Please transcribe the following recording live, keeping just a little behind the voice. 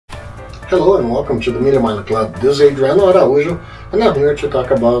Hello and welcome to the Million Miler Club. This is Adriano Araújo and I'm here to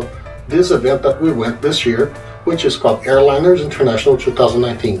talk about this event that we went this year, which is called Airliners International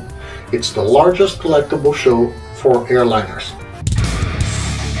 2019. It's the largest collectible show for airliners.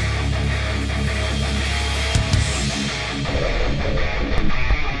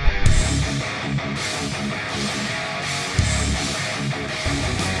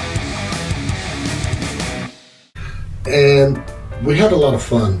 And we had a lot of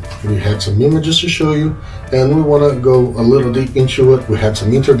fun. We had some images to show you, and we want to go a little deep into it. We had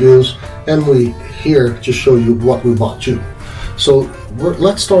some interviews, and we're here to show you what we bought too. So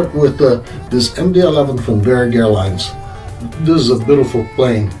let's start with this MD-11 from Varig Airlines. This is a beautiful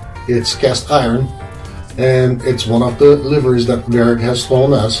plane. It's cast iron, and it's one of the liveries that Varig has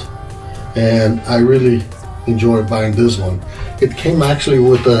flown us, and I really enjoyed buying this one. It came actually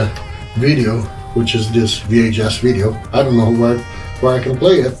with a video, which is this VHS video. I don't know where I can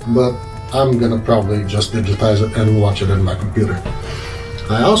play it, but I'm gonna probably just digitize it and watch it in my computer.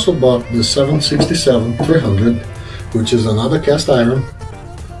 I also bought the 767-300, which is another cast iron,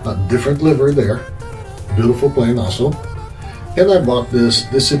 a different livery there, beautiful plane also. And I bought this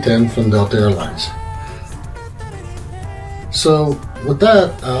DC-10 from Delta Airlines. So with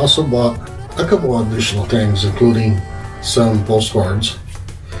that, I also bought a couple additional things, including some postcards.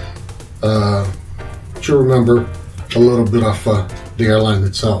 To remember a little bit of the airline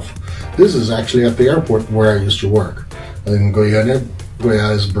itself. This is actually at the airport where I used to work in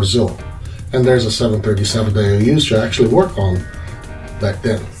Goiás, Brazil. And there's a 737 that I used to actually work on back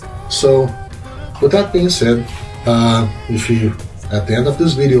then. So with that being said, if you at the end of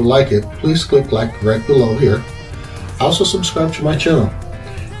this video like it, please click like right below here. Also subscribe to my channel.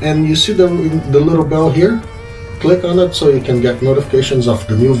 And you see the little bell here? Click on it so you can get notifications of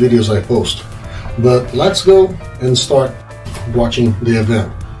the new videos I post. But let's go and start watching the event.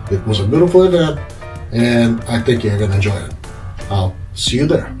 It was a beautiful event, and I think you're gonna enjoy it. I'll see you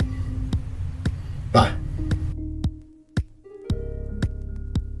there. Bye.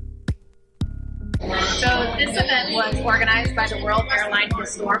 So this event was organized by the World Airline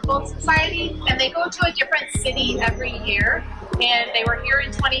Historical Society, and they go to a different city every year. And they were here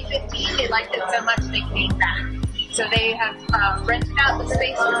in 2015. They liked it so much they came back. So they have rented out the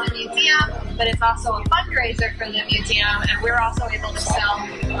space for the museum, but it's also a fundraiser for the museum, and we're also able to sell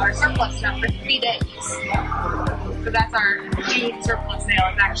our surplus stuff for 3 days. So that's our June surplus sale.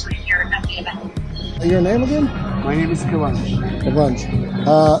 It's actually here at the event. Your name again? My name is Kavanch.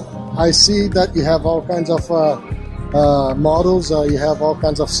 I see that you have all kinds of models. You have all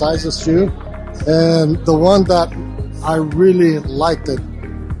kinds of sizes too. And the one that I really liked it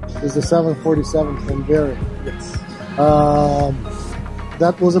is the 747 from Varig. Yes.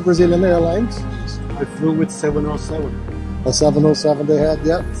 That was a Brazilian Airlines. I flew with 707. A 707 they had,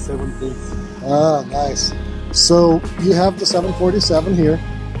 yeah? 17. Ah, nice. So you have the 747 here.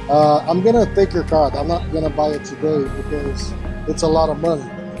 I'm gonna take your card. I'm not gonna buy it today because it's a lot of money.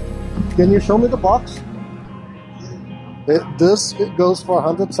 Can you show me the box? It goes for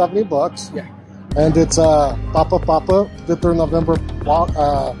 170 bucks. Yeah. And it's Papa Victor November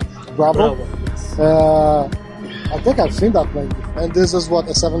Bravo. Yes. I think I've seen that plane. And this is what,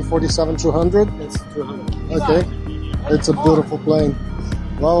 a 747-200? It's 200. Okay. It's a beautiful plane.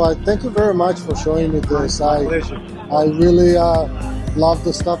 Well, I thank you very much for showing me this. My pleasure. I really love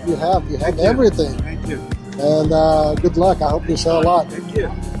the stuff you have. You have everything. Thank you. And good luck. I hope you sell a lot. Thank you.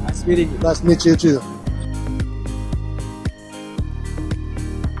 Nice meeting you. Nice to meet you too.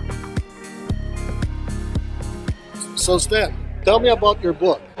 So Stan, tell me about your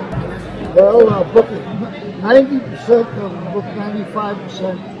book. Well, book 90% of the book,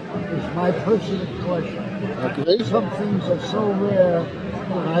 95% is my personal collection. Okay. Some things are so rare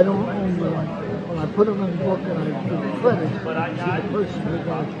that I don't own them. When I put them in the book and I give credit to the person who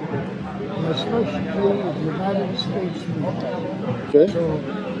got it. My specialty is United States Mint. Okay. So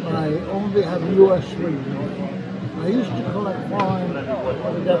I only have U.S. radio. I used to collect foreign, but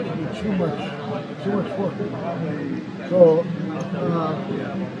it got to be too much work. So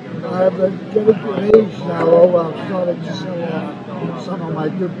I'm getting to an age now where I'm starting to sell some of my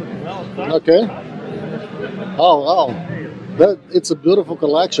duplicates. Okay. Oh wow, it's a beautiful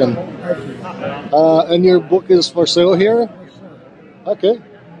collection. And your book is for sale here? Okay.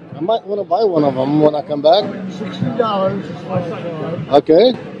 I might want to buy one of them when I come back. $60 is what I call it.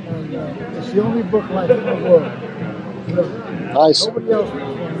 Okay. And it's the only book like it in the world. Nobody else makes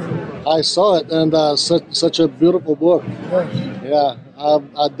one. I saw it, and such a beautiful book. Yes. Yeah,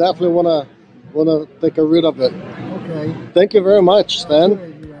 I definitely wanna take a read of it. Okay. Thank you very much, Stan.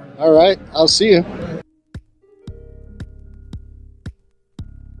 All right, I'll see you.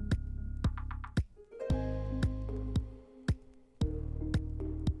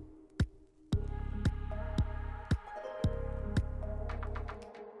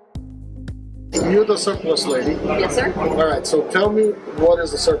 you're the surplus lady. Yes, sir. All right, so tell me what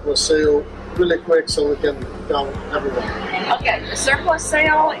is the surplus sale really quick so we can tell everyone. Okay, the surplus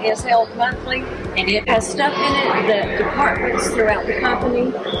sale is held monthly, and it has stuff in it that departments throughout the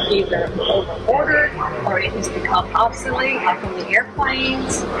company either over-ordered or it has become obsolete, like on the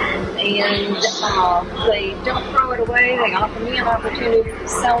airplanes, and they don't throw it away. They offer me an opportunity to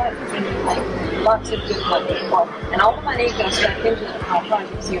sell it and make lots of good money. And all the money goes back into the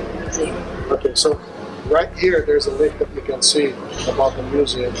projects here at the museum. Okay, so right here, there's a link that you can see about the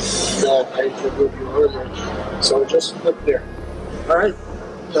museum that I introduced you earlier. So just click there. All right.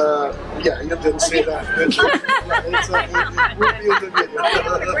 Yeah, you didn't see that, did you? Yeah, it will be in the video.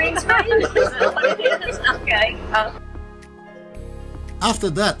 The green screen? Is that what it is? Okay. After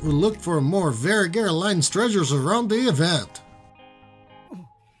that, we looked for more Varig Airlines treasures around the event.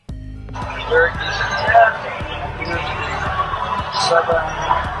 Very decent.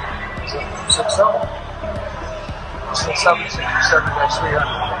 767-300.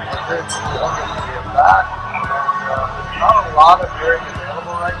 It's the only of that. And, not a lot of Varig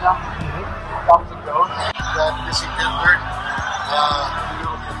available right now. Comes and goes. That busy Denver.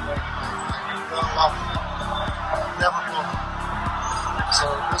 Never know. So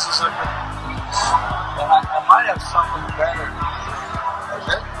this is a good piece. And I might have something better.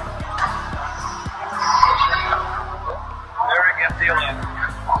 Okay. Varig MDLN.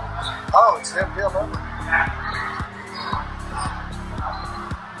 Oh, it's MDLN.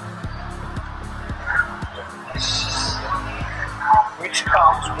 Which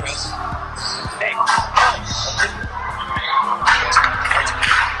comes with tape.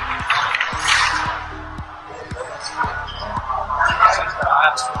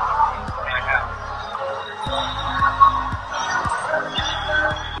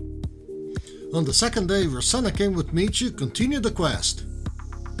 On the second day, Rosanna came with me to continue the quest.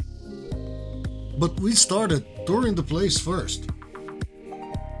 But we started touring the place first.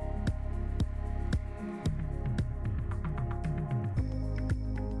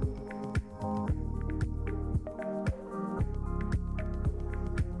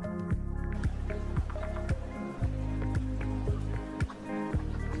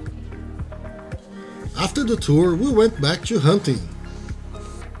 After the tour, we went back to hunting.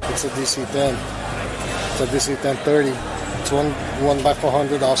 It's a DC-10. It's a DC-1030. It's one by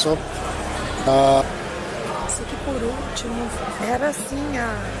 400 also. Esse aqui por último era assim a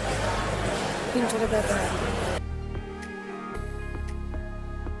pintura da Dara.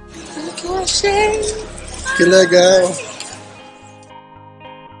 Olha o que eu achei! Que legal!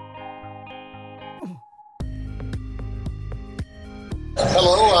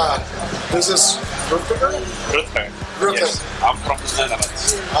 Hello, this is Rutger? Rutger. Yes, I'm from the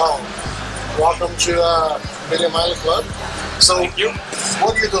Netherlands. Oh, welcome to millionmiler.club. So, Thank you.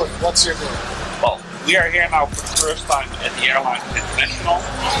 What are you doing? What's your doing? Well, we are here now for the first time at the Airliners International,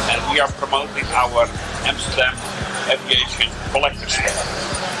 and we are promoting our Amsterdam Aviation Collectors Fair.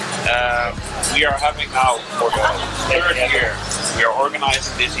 We are having now, for the third year, we are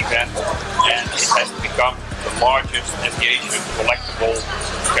organizing this event, and it has become the largest aviation collectible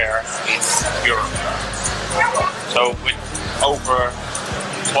fair in Europe. So with over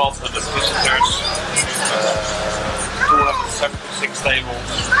 1,200 visitors, 276 tables,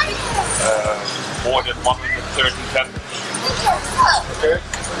 more than 130 vendors. Okay.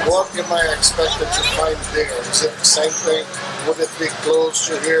 What am I expected to find there? Is it the same thing? Would it be close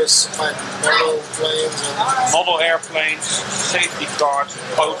to here? Find model planes? Model airplanes, safety cards,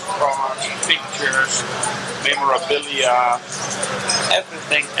 postcards, pictures, memorabilia,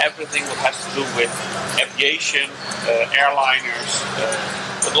 everything that has to do with aviation, airliners,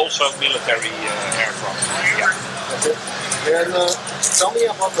 but also military aircraft. Yeah. Okay. And tell me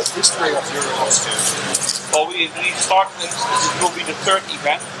about the history of your event. Well, we started, this will be the third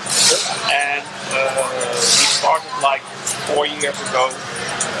event, and we started like 4 years ago,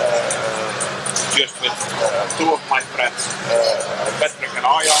 just with two of my friends, Patrick and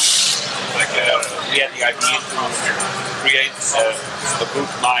Arjan. We had the idea to create a good,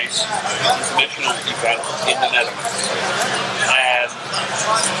 nice international event in the Netherlands. And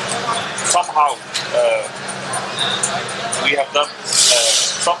somehow we have done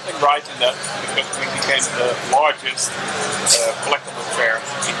something right in that, because we became the largest collectible fair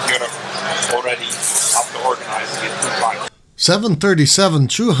in Europe already after organizing it 2 times.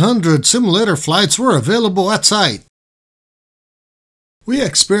 737-200 simulator flights were available at site. We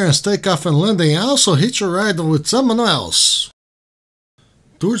experienced takeoff and landing and also hitch a ride with someone else.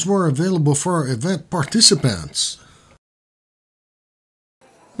 Tours were available for event participants.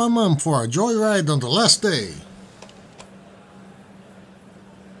 My mom for a joyride on the last day.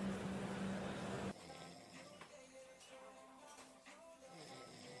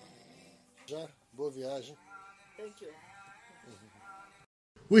 Já, boa viagem. Thank you.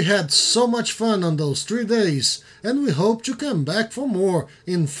 We had so much fun on those 3 days, and we hope to come back for more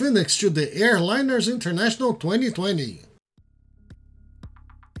in Phoenix to the Airliners International 2020.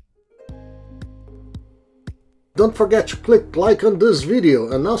 Don't forget to click like on this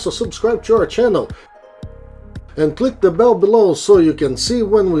video and also subscribe to our channel. And click the bell below so you can see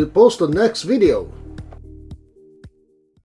when we post the next video.